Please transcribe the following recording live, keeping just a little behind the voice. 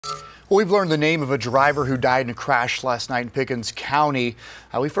Well, we've learned the name of a driver who died in a crash last night in Pickens County.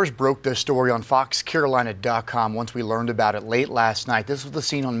 We first broke this story on FoxCarolina.com once we learned about it late last night. This was the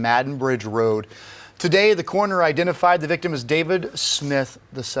scene on Madden Bridge Road. Today, the coroner identified the victim as David Smith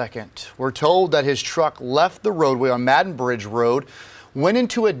II. We're told that his truck left the roadway on Madden Bridge Road, went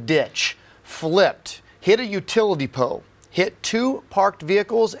into a ditch, flipped, hit a utility pole, hit two parked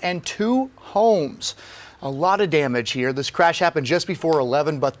vehicles and two homes. A lot of damage here. This crash happened just before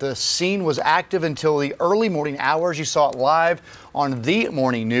 11, but the scene was active until the early morning hours. You saw it live on the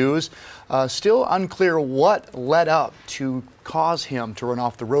morning news. Still unclear what led up to cause him to run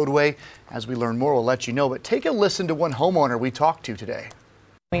off the roadway. As we learn more, we'll let you know. But take a listen to one homeowner we talked to today.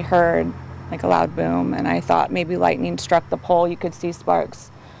 We heard like a loud boom, and I thought maybe lightning struck the pole. You could see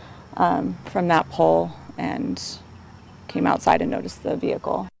sparks from that pole, and came outside and noticed the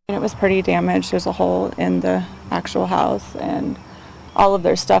vehicle. It was pretty damaged. There's a hole in the actual house, and all of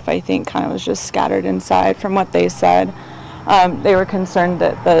their stuff, I think, kind of was just scattered inside from what they said. They were concerned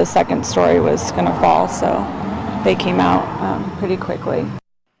that the second story was going to fall, so they came out pretty quickly.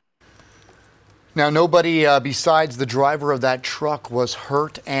 Now, nobody besides the driver of that truck was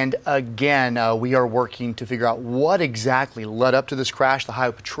hurt, and again, we are working to figure out what exactly led up to this crash. The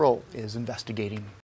Highway Patrol is investigating.